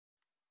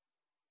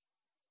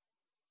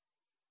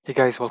Hey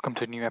guys, welcome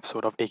to a new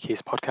episode of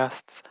AK's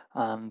podcasts.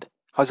 And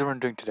how's everyone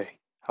doing today?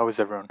 How is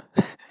everyone?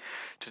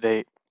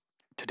 today,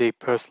 today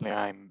personally,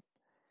 I'm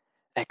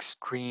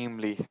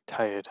extremely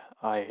tired.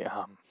 I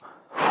am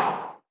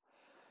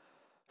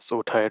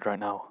so tired right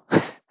now.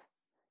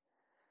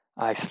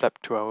 I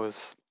slept 2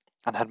 hours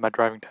and had my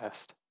driving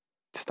test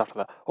just after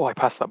that. Oh, I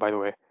passed that, by the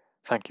way.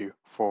 Thank you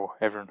for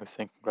everyone who's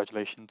saying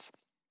congratulations.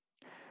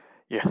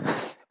 Yeah,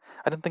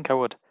 I didn't think I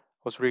would.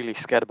 I was really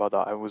scared about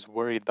that. I was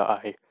worried that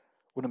I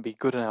wouldn't be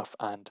good enough,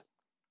 and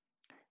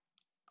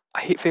I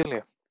hate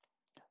failure.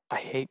 I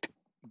hate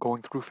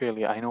going through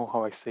failure. I know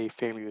how I say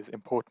failure is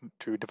important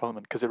to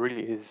development because it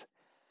really is.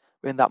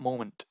 But in that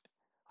moment,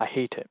 I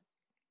hate it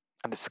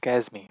and it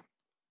scares me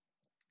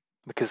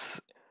because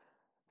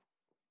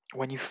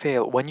when you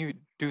fail, when you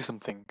do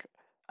something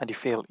and you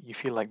fail, you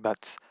feel like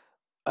that's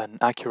an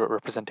accurate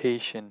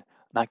representation,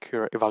 an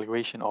accurate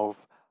evaluation of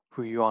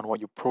who you are and what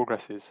your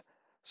progress is.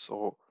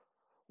 So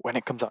when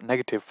it comes out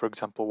negative, for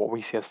example, what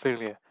we see as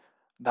failure,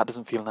 that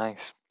doesn't feel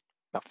nice.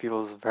 That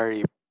feels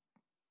very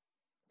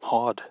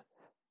hard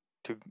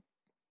to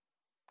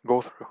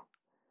go through.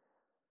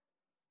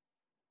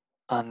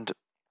 And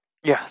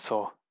yeah,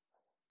 so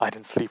I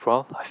didn't sleep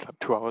well. I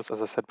slept 2 hours,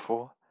 as I said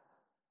before,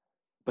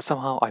 but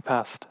somehow I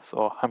passed.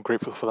 So I'm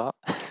grateful for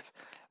that.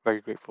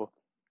 Very grateful.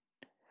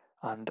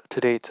 And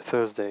today it's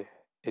Thursday.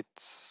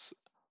 It's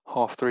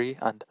 3:30,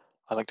 and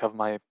I like to have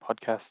my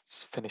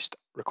podcasts finished,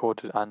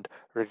 recorded, and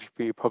ready to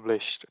be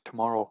published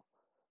tomorrow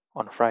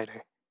on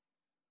Friday.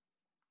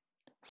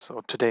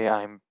 So today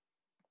I'm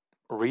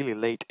really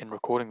late in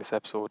recording this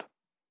episode,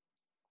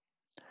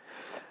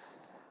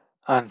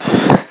 and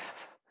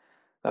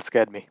that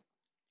scared me.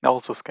 That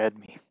also scared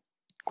me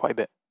quite a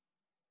bit.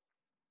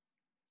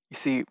 You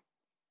see,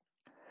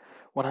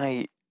 when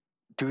I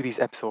do these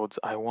episodes,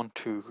 I want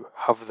to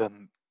have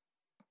them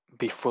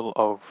be full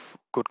of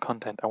good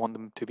content. I want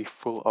them to be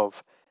full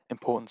of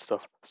important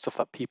stuff, stuff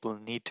that people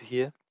need to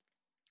hear,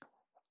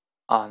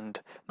 and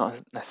not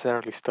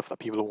necessarily stuff that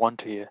people want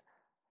to hear.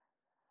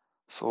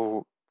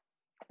 So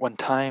when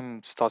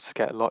time starts to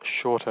get a lot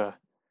shorter,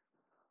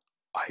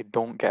 I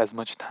don't get as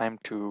much time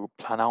to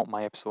plan out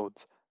my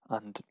episodes,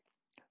 and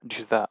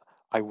due to that,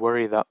 I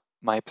worry that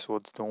my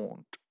episodes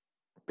don't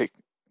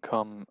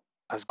become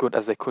as good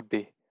as they could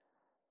be.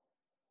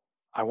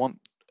 I want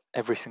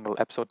every single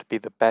episode to be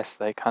the best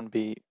they can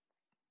be.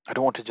 I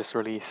don't want to just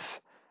release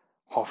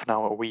half an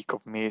hour a week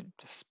of me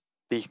just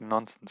speaking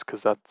nonsense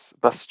because that's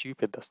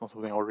stupid. That's not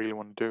something I really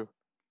want to do.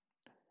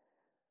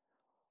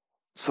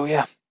 So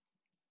yeah,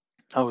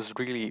 I was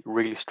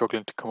really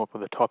struggling to come up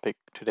with a topic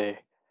today,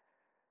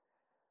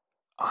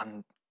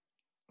 and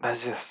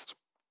there's just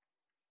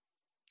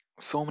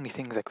so many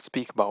things I could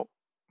speak about,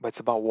 but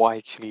it's about what I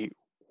actually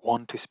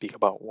want to speak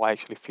about, what I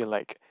actually feel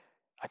like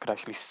I could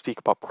actually speak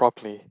about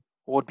properly,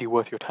 what would be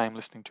worth your time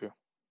listening to,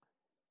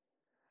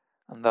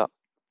 and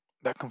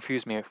that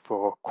confused me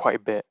for quite a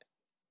bit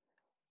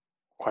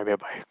by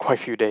quite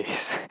a few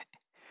days,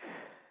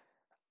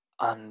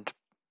 and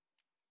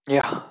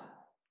yeah,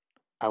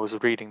 I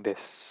was reading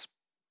this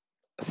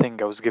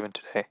thing I was given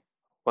today.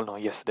 Well, no,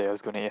 yesterday. I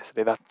was given it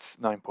yesterday. That's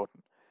not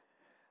important.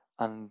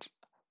 And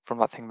from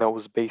that thing that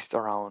was based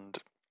around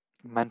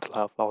mental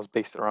health, that was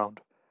based around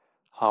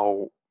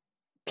how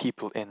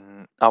people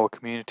in our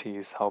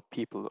communities, how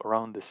people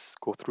around us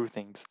go through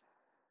things,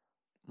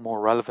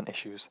 more relevant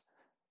issues.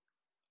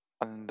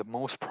 And the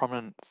most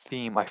prominent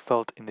theme I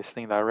felt in this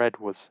thing that I read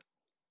was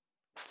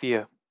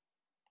fear.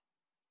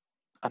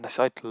 And I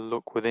started to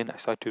look within, I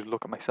started to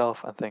look at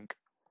myself and think,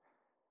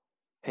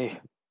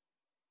 hey,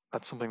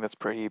 that's something that's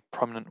pretty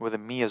prominent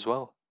within me as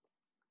well.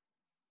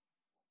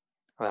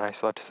 And then I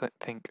started to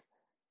think,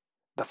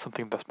 that's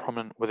something that's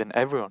prominent within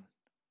everyone.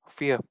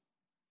 Fear.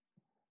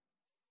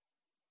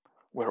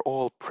 We're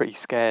all pretty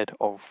scared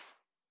of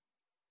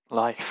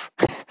life.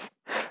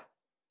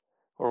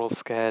 We're all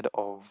scared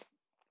of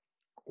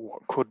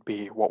what could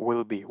be, what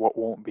will be, what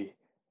won't be.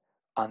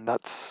 And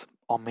that's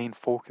our main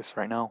focus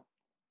right now.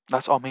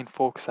 That's our main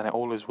focus, and it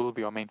always will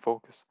be our main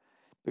focus.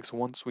 Because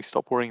once we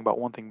stop worrying about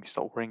one thing, we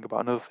stop worrying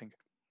about another thing.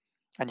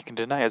 And you can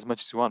deny it as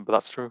much as you want, but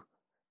that's true.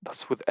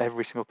 That's with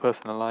every single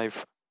person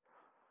alive.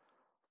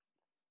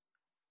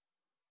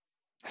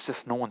 It's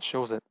just no one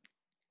shows it.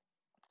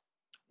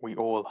 We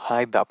all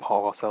hide that part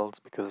of ourselves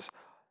because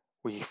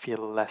we feel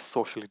less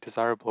socially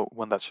desirable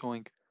when that's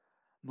showing.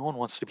 No one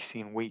wants to be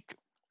seen weak.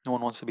 No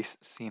one wants to be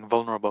seen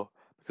vulnerable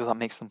because that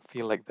makes them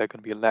feel like they're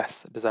going to be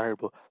less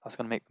desirable. That's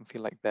going to make them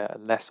feel like they're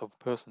less of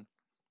a person.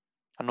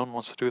 And no one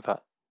wants to do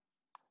that.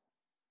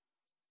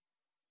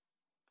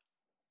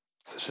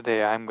 So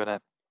today I'm going to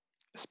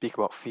speak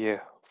about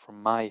fear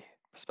from my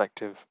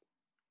perspective,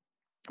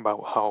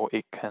 about how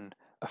it can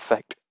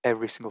affect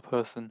every single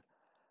person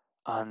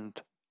and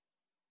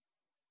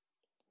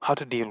how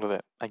to deal with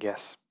it, I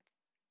guess.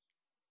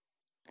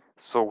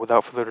 So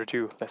without further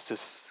ado, let's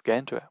just get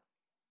into it.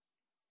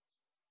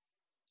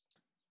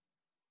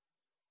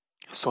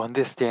 So in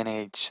this day and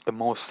age, the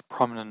most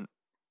prominent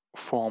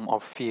form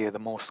of fear, the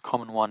most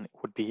common one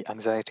would be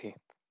anxiety.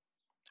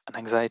 And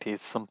anxiety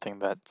is something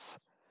that's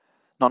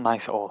not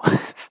nice at all.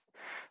 That's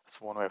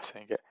one way of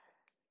saying it.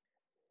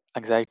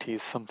 Anxiety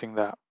is something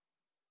that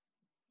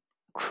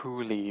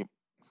truly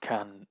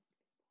can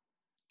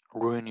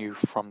ruin you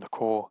from the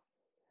core.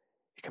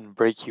 It can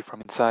break you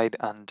from inside,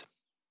 and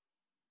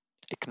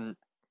it can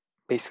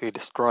basically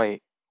destroy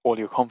all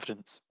your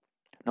confidence.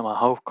 No matter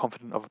how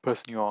confident of a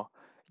person you are,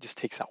 it just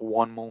takes that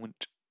one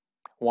moment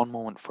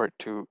for it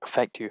to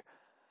affect you,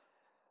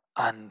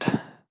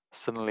 and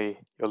suddenly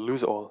you'll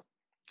lose it all.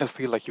 It'll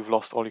feel like you've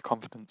lost all your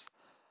confidence.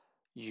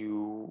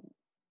 You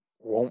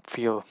won't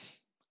feel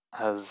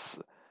as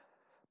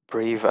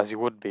brave as you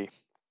would be.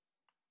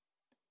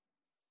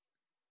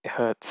 It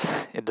hurts.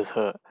 It does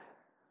hurt.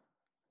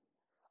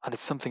 And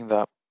it's something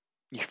that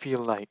you feel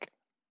like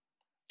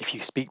if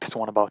you speak to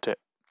someone about it,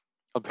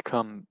 it'll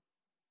become,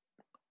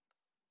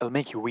 it'll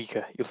make you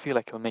weaker. You'll feel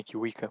like it'll make you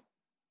weaker.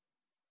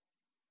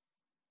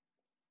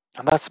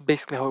 And that's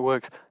basically how it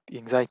works. The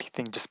anxiety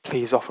thing just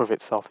plays off of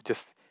itself. It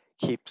just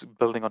keeps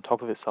building on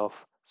top of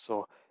itself.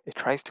 So it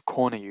tries to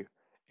corner you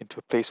into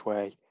a place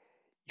where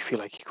you feel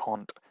like you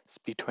can't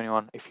speak to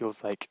anyone. It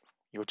feels like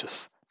you're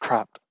just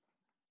trapped.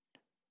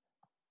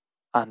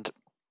 And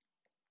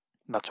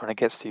that's when it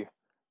gets to you.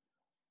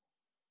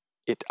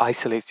 It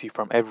isolates you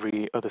from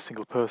every other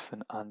single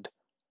person, and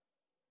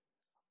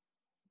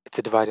it's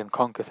a divide and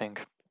conquer thing.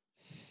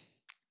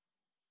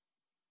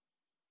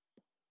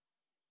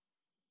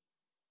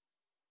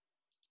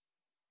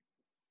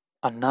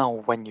 And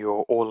now, when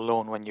you're all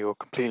alone, when you're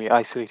completely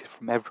isolated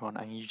from everyone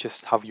and you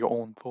just have your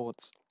own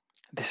thoughts,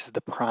 this is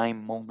the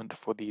prime moment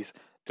for these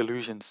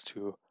delusions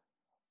to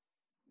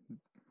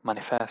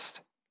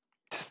manifest.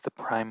 This is the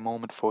prime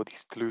moment for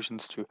these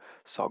delusions to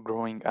start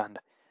growing and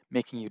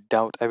making you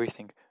doubt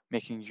everything,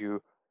 making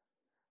you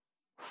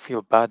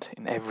feel bad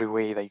in every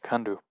way that you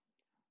can do.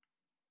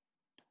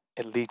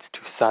 It leads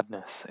to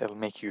sadness. It'll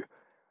make you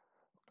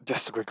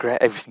just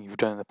regret everything you've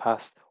done in the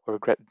past or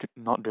regret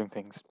not doing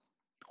things.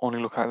 Only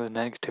look at the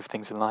negative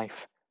things in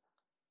life.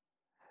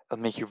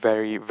 It'll make you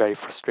very, very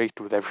frustrated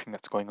with everything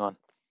that's going on.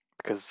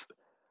 Because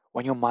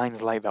when your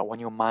mind's like that, when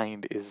your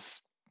mind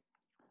is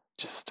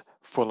just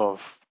full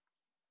of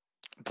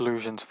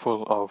delusions,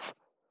 full of,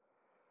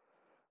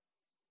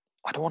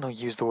 I don't want to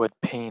use the word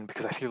pain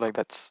because I feel like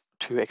that's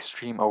too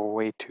extreme of a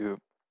way to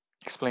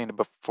explain it,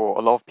 but for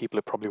a lot of people,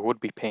 it probably would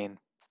be pain.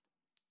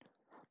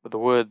 But the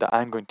word that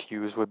I'm going to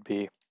use would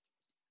be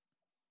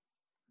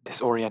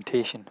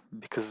disorientation,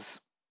 because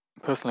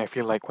personally, I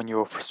feel like when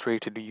you're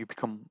frustrated, you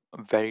become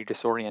very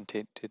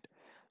disorientated.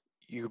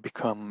 You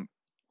become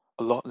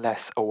a lot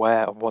less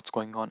aware of what's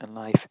going on in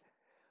life.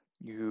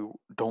 You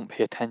don't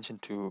pay attention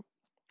to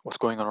what's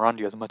going on around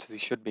you as much as you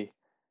should be.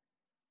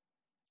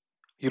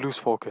 You lose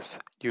focus.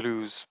 You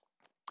lose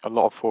a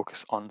lot of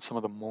focus on some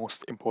of the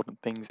most important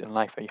things in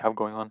life that you have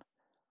going on.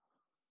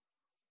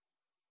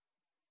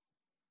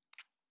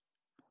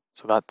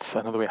 So that's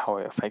another way how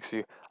it affects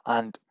you.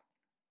 And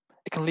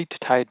it can lead to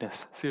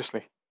tiredness,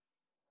 seriously.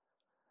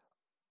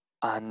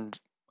 And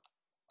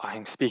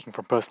I'm speaking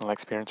from personal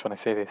experience when I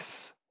say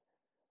this.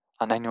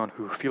 And anyone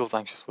who feels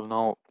anxious will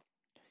know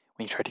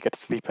when you try to get to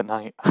sleep at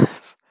night,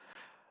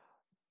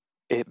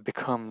 it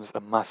becomes a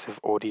massive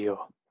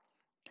ordeal.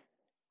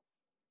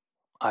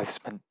 I've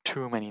spent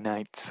too many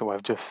nights, so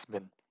I've just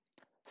been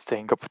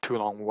staying up for too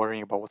long,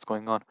 worrying about what's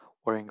going on,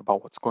 worrying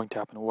about what's going to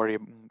happen,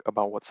 worrying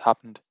about what's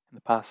happened in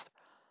the past,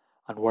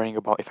 and worrying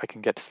about if I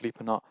can get to sleep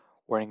or not,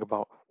 worrying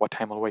about what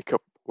time I'll wake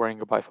up,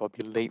 worrying about if I'll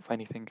be late for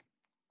anything.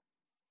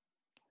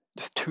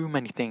 Just too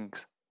many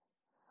things.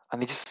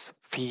 And they just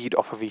feed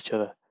off of each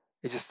other.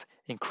 It just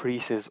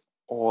increases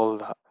all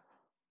that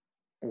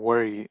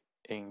worrying,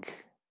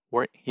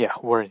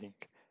 worrying.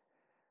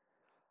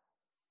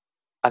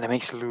 And it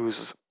makes you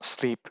lose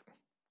sleep.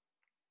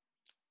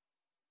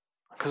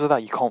 Because of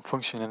that, you can't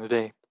function in the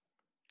day.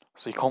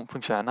 So you can't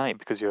function at night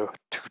because you're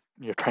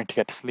trying to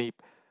get to sleep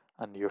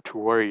and you're too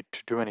worried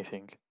to do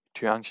anything,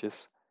 too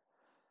anxious.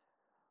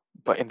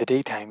 But in the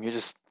daytime, you're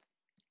just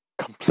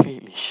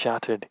completely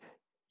shattered.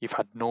 You've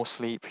had no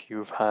sleep,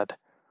 you've had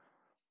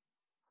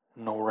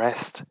no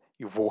rest,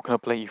 you've woken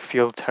up late, you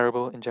feel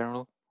terrible in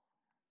general.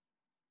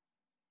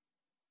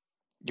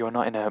 You're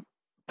not in a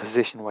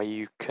position where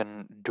you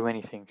can do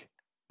anything.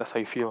 That's how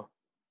you feel.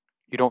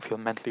 You don't feel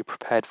mentally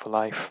prepared for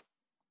life.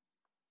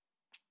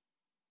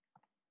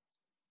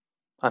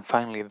 And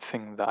finally, the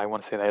thing that I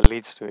want to say that it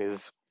leads to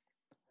is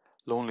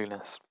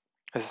loneliness.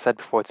 As I said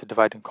before, it's a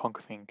divide and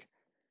conquer thing.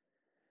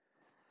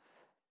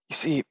 You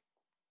see,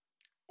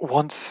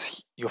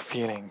 once you're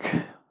feeling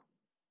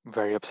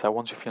very upset,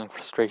 once you're feeling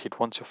frustrated,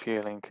 once you're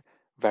feeling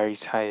very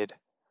tired,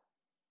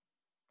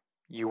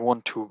 you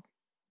want to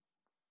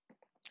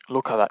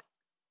look at that.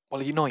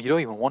 Well, you don't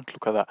even want to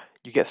look at that.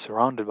 You get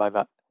surrounded by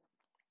that.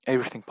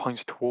 Everything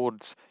points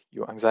towards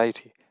your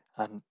anxiety,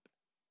 and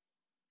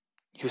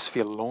you just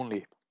feel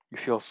lonely. You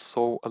feel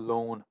so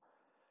alone.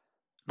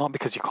 Not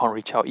because you can't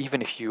reach out,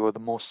 even if you are the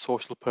most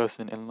social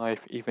person in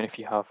life, even if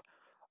you have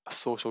a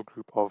social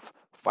group of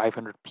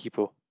 500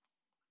 people,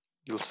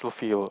 you'll still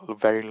feel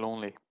very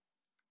lonely.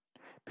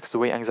 Because the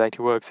way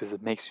anxiety works is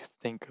it makes you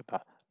think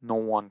that no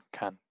one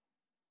can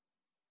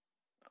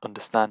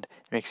understand.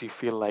 It makes you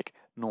feel like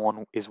no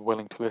one is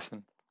willing to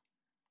listen.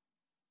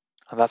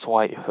 And that's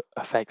why it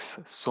affects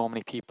so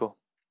many people,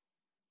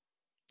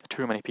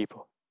 too many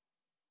people.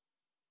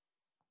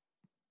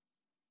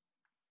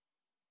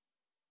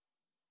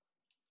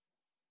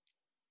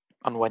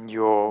 And when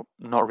you're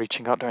not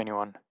reaching out to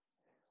anyone,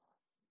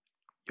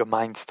 your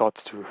mind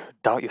starts to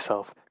doubt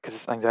yourself because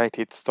it's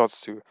anxiety. It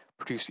starts to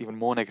produce even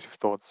more negative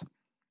thoughts.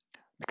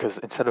 Because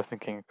instead of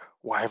thinking,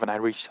 why haven't I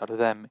reached out to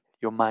them?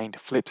 Your mind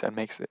flips and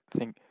makes it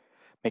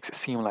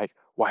seem like,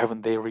 why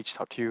haven't they reached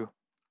out to you?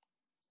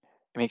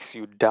 It makes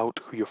you doubt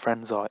who your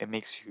friends are. It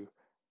makes you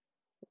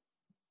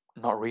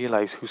not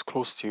realize who's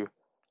close to you.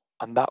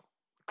 And that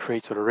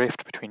creates a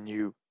rift between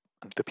you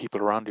and the people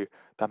around you.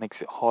 That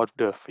makes it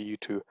harder for you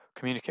to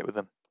communicate with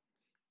them.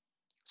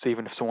 So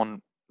even if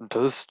someone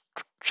does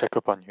check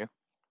up on you,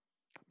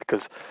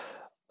 because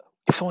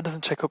if someone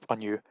doesn't check up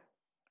on you,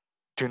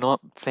 do not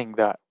think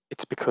that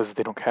it's because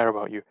they don't care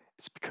about you.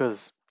 It's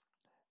because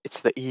it's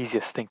the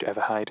easiest thing to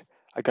ever hide.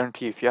 I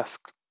guarantee if you ask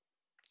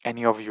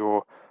any of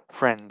your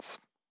friends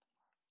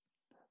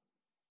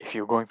if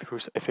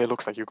it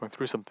looks like you're going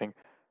through something,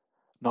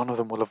 none of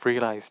them will have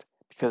realized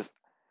because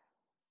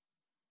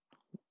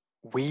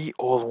we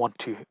all want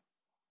to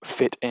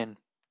fit in.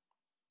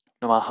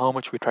 No matter how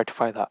much we try to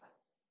fight that,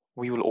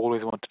 we will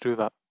always want to do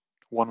that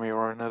one way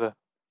or another.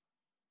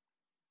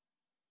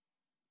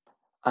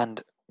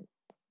 And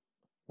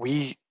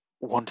we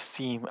want to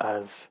seem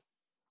as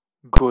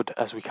good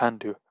as we can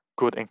do,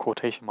 good in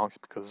quotation marks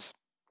because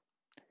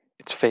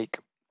it's fake.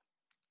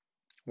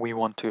 We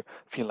want to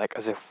feel like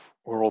as if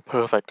we're all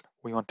perfect.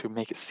 We want to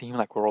make it seem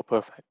like we're all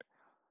perfect.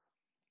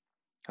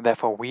 And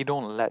therefore, we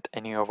don't let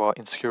any of our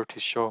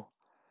insecurities show.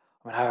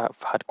 I mean,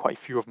 I've had quite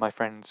a few of my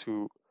friends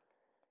who,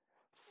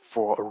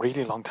 for a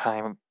really long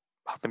time,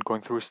 have been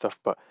going through stuff,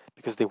 but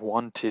because they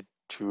wanted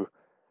to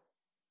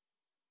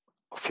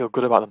feel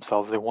good about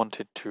themselves, they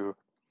wanted to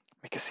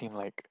make it seem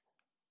like,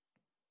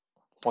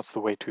 what's the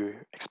way to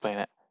explain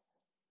it?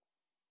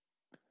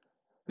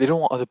 They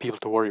don't want other people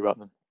to worry about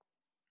them.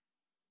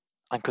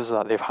 And because of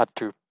that, they've had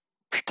to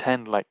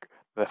pretend like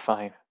they're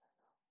fine.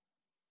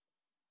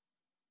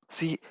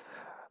 See,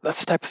 that's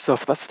the type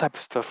of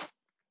stuff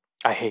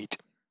I hate.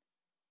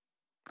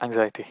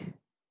 Anxiety.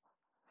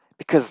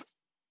 Because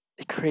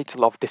it creates a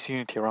lot of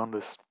disunity around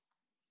us.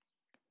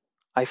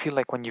 I feel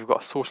like when you've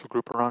got a social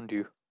group around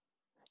you,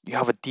 you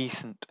have a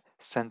decent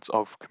sense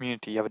of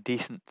community, you have a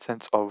decent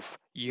sense of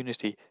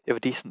unity, you have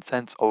a decent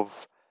sense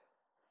of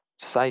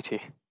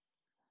society.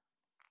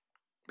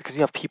 Because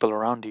you have people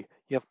around you,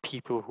 you have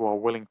people who are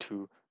willing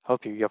to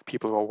help you, you have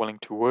people who are willing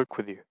to work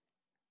with you.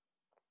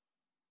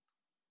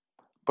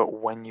 But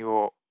when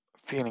you're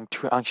feeling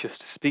too anxious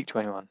to speak to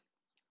anyone,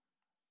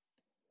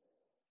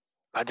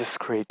 that just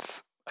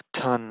creates a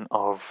ton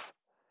of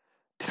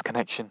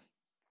disconnection.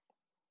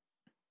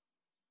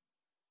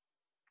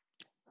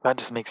 That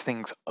just makes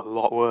things a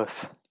lot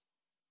worse.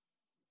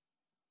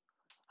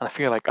 And I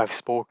feel like I've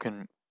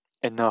spoken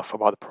enough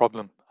about the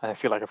problem, and I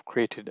feel like I've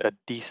created a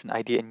decent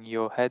idea in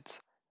your heads.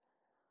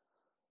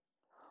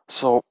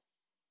 So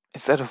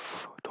instead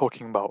of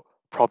talking about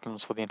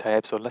problems for the entire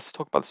episode, let's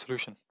talk about the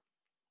solution.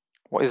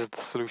 What is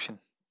the solution?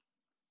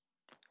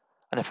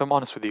 And if I'm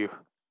honest with you,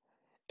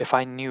 if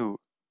I knew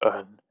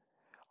an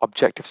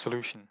objective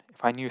solution,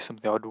 if I knew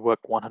something that would work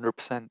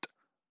 100%,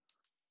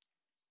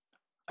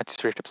 I'd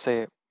straight up say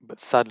it. But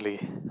sadly,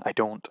 I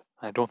don't.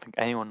 I don't think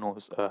anyone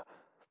knows a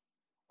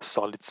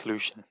solid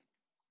solution.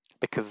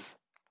 Because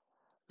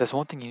there's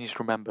one thing you need to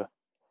remember: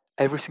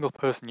 every single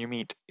person you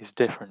meet is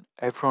different.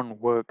 Everyone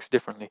works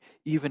differently.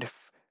 Even if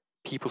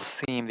people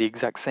seem the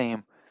exact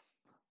same,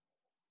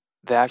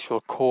 their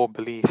actual core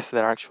beliefs,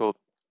 their actual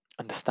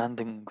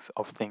understandings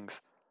of things,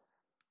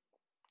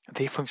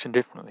 they function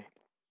differently.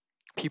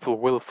 People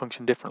will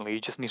function differently.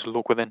 You just need to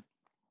look within.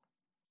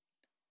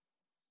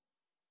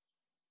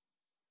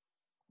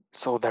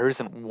 So there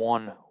isn't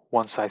one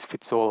size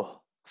fits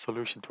all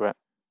solution to it.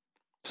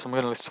 So I'm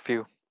going to list a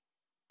few.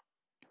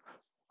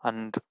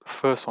 And the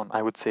first one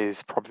I would say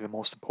is probably the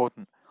most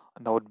important,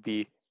 and that would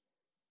be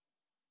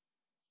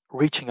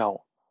reaching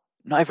out.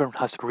 Not everyone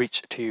has to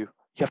reach to you.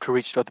 You have to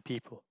reach to other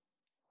people.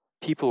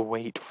 People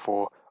wait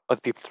for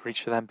other people to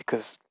reach to them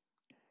because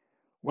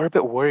we're a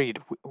bit worried.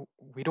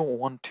 We don't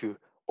want to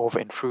over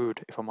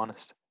intrude, if I'm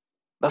honest.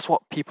 That's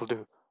what people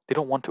do. They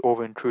don't want to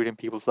over intrude in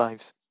people's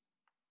lives.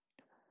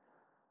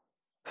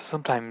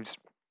 Sometimes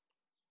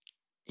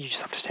you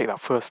just have to take that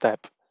first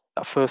step.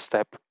 That first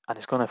step, and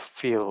it's going to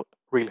feel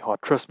really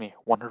hard. Trust me,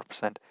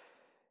 100%.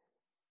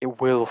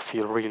 It will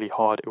feel really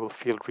hard. It will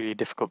feel really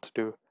difficult to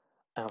do,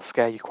 and it'll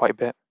scare you quite a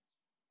bit.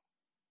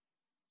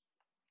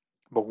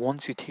 But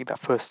once you take that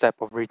first step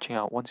of reaching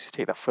out, once you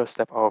take that first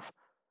step of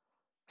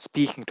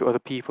speaking to other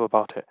people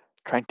about it,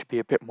 trying to be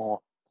a bit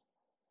more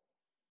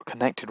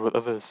connected with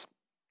others,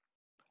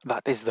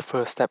 that is the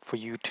first step for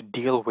you to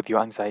deal with your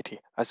anxiety.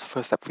 That's the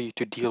first step for you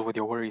to deal with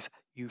your worries.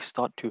 You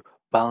start to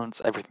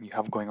balance everything you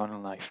have going on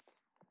in life.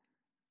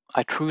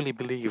 I truly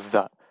believe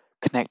that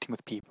connecting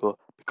with people,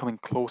 becoming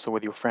closer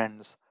with your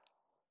friends,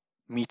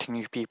 meeting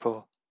new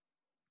people,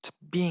 just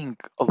being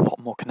a lot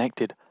more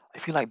connected. I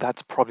feel like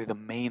that's probably the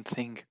main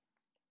thing.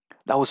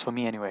 That was for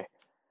me anyway.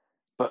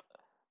 But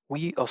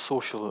we are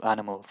social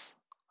animals.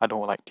 I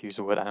don't like to use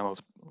the word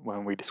animals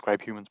when we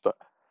describe humans, but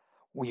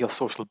we are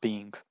social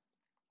beings.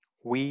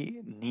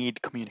 We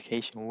need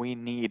communication. We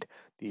need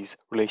these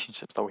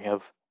relationships that we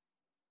have.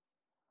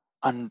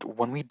 And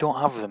when we don't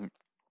have them,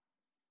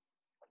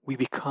 we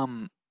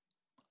become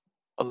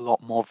a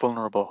lot more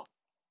vulnerable.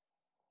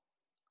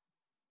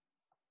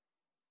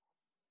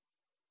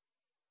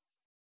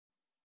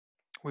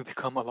 We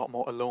become a lot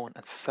more alone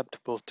and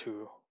susceptible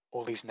to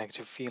all these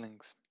negative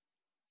feelings.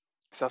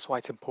 So that's why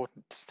it's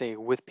important to stay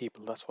with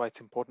people. That's why it's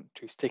important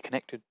to stay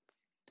connected.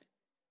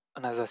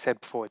 And as I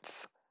said before,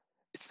 it's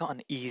not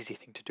an easy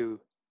thing to do,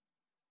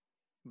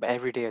 but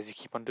every day as you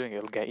keep on doing it,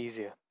 it'll get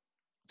easier.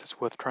 So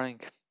it's worth trying.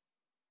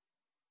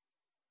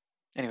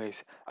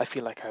 Anyways, I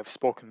feel like I've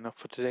spoken enough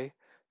for today.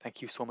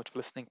 Thank you so much for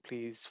listening.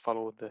 Please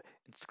follow the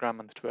Instagram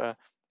and the Twitter.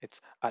 It's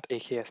at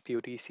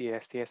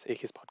AKSPODCASTS,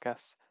 AKS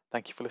Podcasts.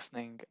 Thank you for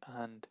listening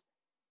and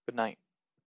good night.